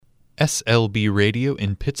SLB Radio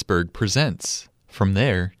in Pittsburgh presents From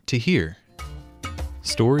There to Here.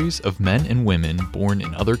 Stories of men and women born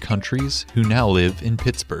in other countries who now live in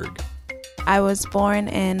Pittsburgh. I was born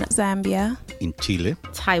in Zambia. In Chile.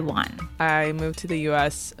 Taiwan. I moved to the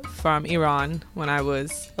U.S. from Iran when I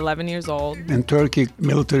was 11 years old. In Turkey,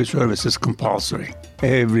 military service is compulsory.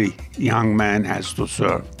 Every young man has to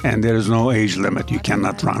serve, and there is no age limit. You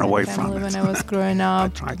cannot run away from it. When I was growing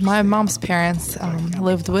up, my mom's parents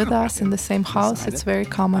lived with us in the same house. It's very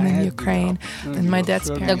common in Ukraine. And my dad's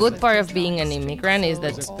parents. The good part of being an immigrant is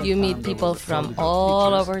that you meet people from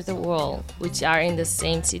all over the world, which are in the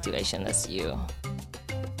same situation as you.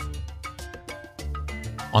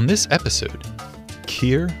 On this episode,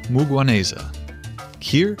 Kheir Mugwaneza.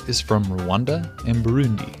 Kheir is from Rwanda and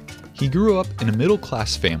Burundi. He grew up in a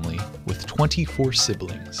middle-class family with 24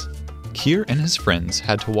 siblings. Kheir and his friends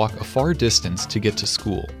had to walk a far distance to get to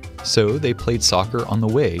school, so they played soccer on the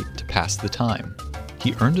way to pass the time.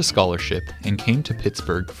 He earned a scholarship and came to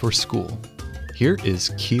Pittsburgh for school. Here is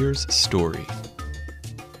Kheir's story.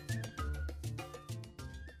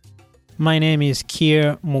 My name is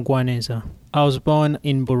Kheir Mugwaneza. I was born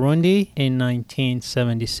in Burundi in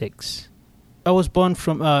 1976. I was born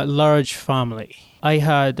from a large family. I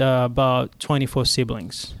had about 24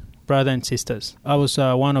 siblings, brothers and sisters. I was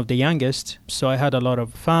one of the youngest, so I had a lot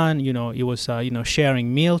of fun. It was,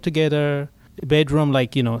 sharing meal together, bedroom,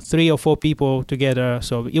 3 or 4 people together.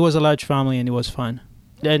 So it was a large family and it was fun.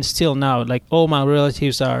 And still now, all my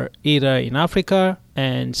relatives are either in Africa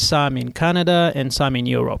and some in Canada and some in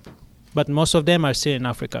Europe. But most of them are still in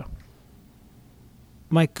Africa.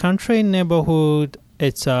 My country neighborhood,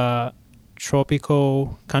 it's a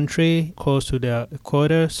tropical country close to the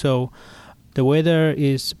equator, so the weather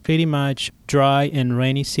is pretty much dry and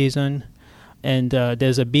rainy season, and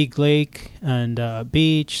there's a big lake and a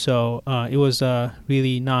beach, so it was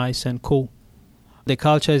really nice and cool. The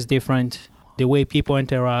culture is different, the way people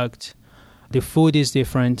interact, the food is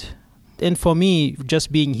different, and for me,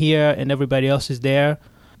 just being here and everybody else is there,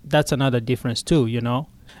 that's another difference too,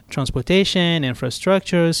 Transportation,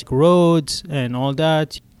 infrastructures, roads, and all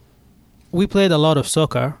that. We played a lot of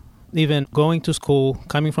soccer, even going to school,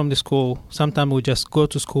 coming from the school. Sometimes we just go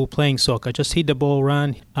to school playing soccer, just hit the ball,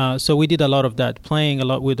 run. So we did a lot of that, playing a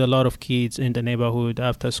lot with a lot of kids in the neighborhood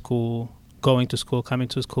after school, going to school, coming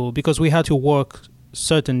to school, because we had to walk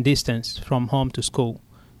certain distance from home to school.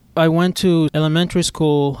 I went to elementary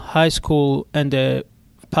school, high school, and the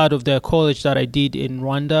part of the college that I did in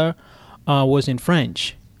Rwanda was in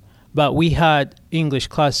French. But we had English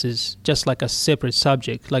classes just like a separate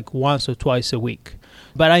subject, like once or twice a week.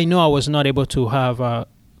 But I know I was not able to have a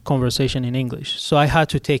conversation in English. So I had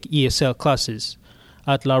to take ESL classes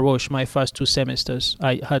at La Roche. My first 2 semesters,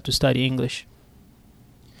 I had to study English.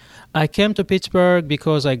 I came to Pittsburgh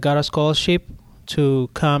because I got a scholarship to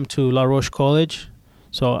come to La Roche College.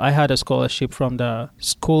 So I had a scholarship from the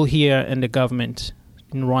school here and the government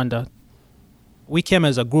in Rwanda. We came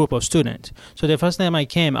as a group of students. So the first time I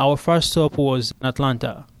came, our first stop was in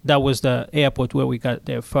Atlanta. That was the airport where we got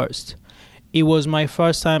there first. It was my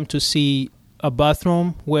first time to see a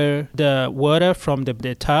bathroom where the water from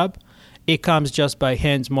the tap, it comes just by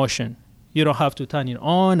hands motion. You don't have to turn it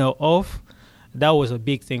on or off. That was a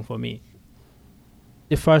big thing for me.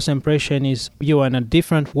 The first impression is you're in a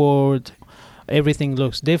different world. Everything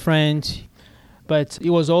looks different. But it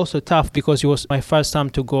was also tough because it was my first time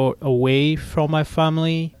to go away from my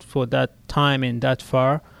family for that time and that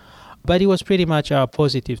far. But it was pretty much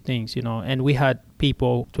positive things, and we had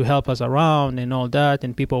people to help us around and all that,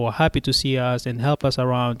 and people were happy to see us and help us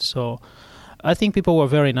around. So I think people were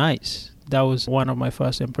very nice. That was one of my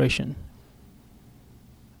first impressions.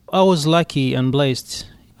 I was lucky and blessed.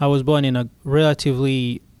 I was born in a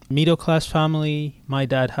relatively middle-class family. My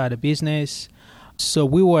dad had a business. So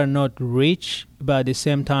we were not rich, but at the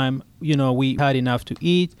same time, we had enough to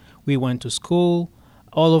eat. We went to school,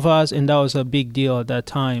 all of us, and that was a big deal at that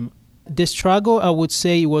time. The struggle, I would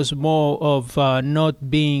say, was more of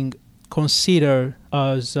not being considered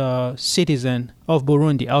as a citizen of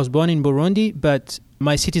Burundi. I was born in Burundi, but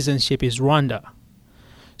my citizenship is Rwanda.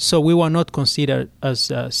 So we were not considered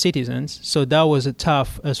as citizens. So that was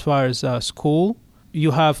tough as far as school.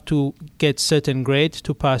 You have to get certain grades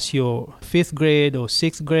to pass your 5th grade or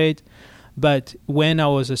 6th grade. But when I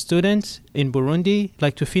was a student in Burundi,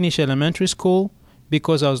 to finish elementary school,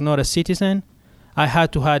 because I was not a citizen, I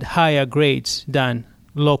had to have higher grades than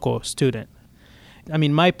local student.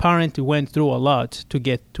 My parents went through a lot to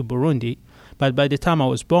get to Burundi, but by the time I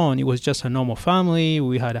was born, it was just a normal family.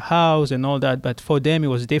 We had a house and all that, but for them it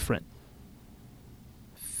was different.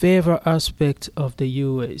 Favorite aspect of the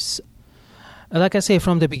U.S. Like I say,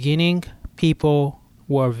 from the beginning, people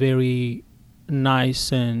were very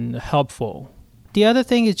nice and helpful. The other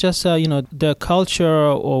thing is just, the culture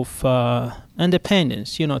of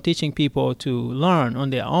independence, teaching people to learn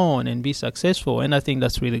on their own and be successful. And I think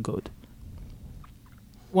that's really good.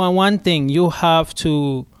 One thing, you have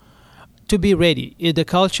to be ready. The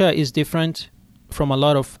culture is different from a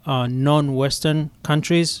lot of non-Western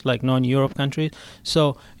countries, like non-Europe countries.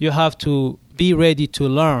 So you have to be ready to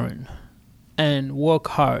learn and work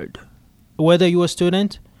hard. Whether you're a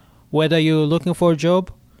student, whether you're looking for a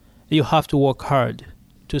job, you have to work hard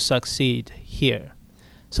to succeed here.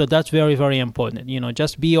 So that's very, very important.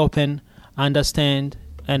 Just be open, understand,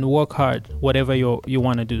 and work hard, whatever you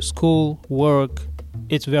want to do. School, work,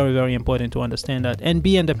 it's very, very important to understand that. And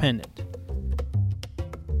be independent.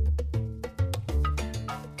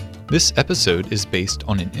 This episode is based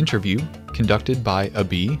on an interview conducted by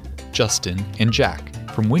Abhi, Justin, and Jack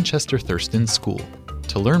from Winchester Thurston School.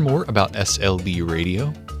 To learn more about SLB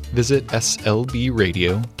Radio, visit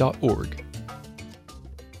slbradio.org.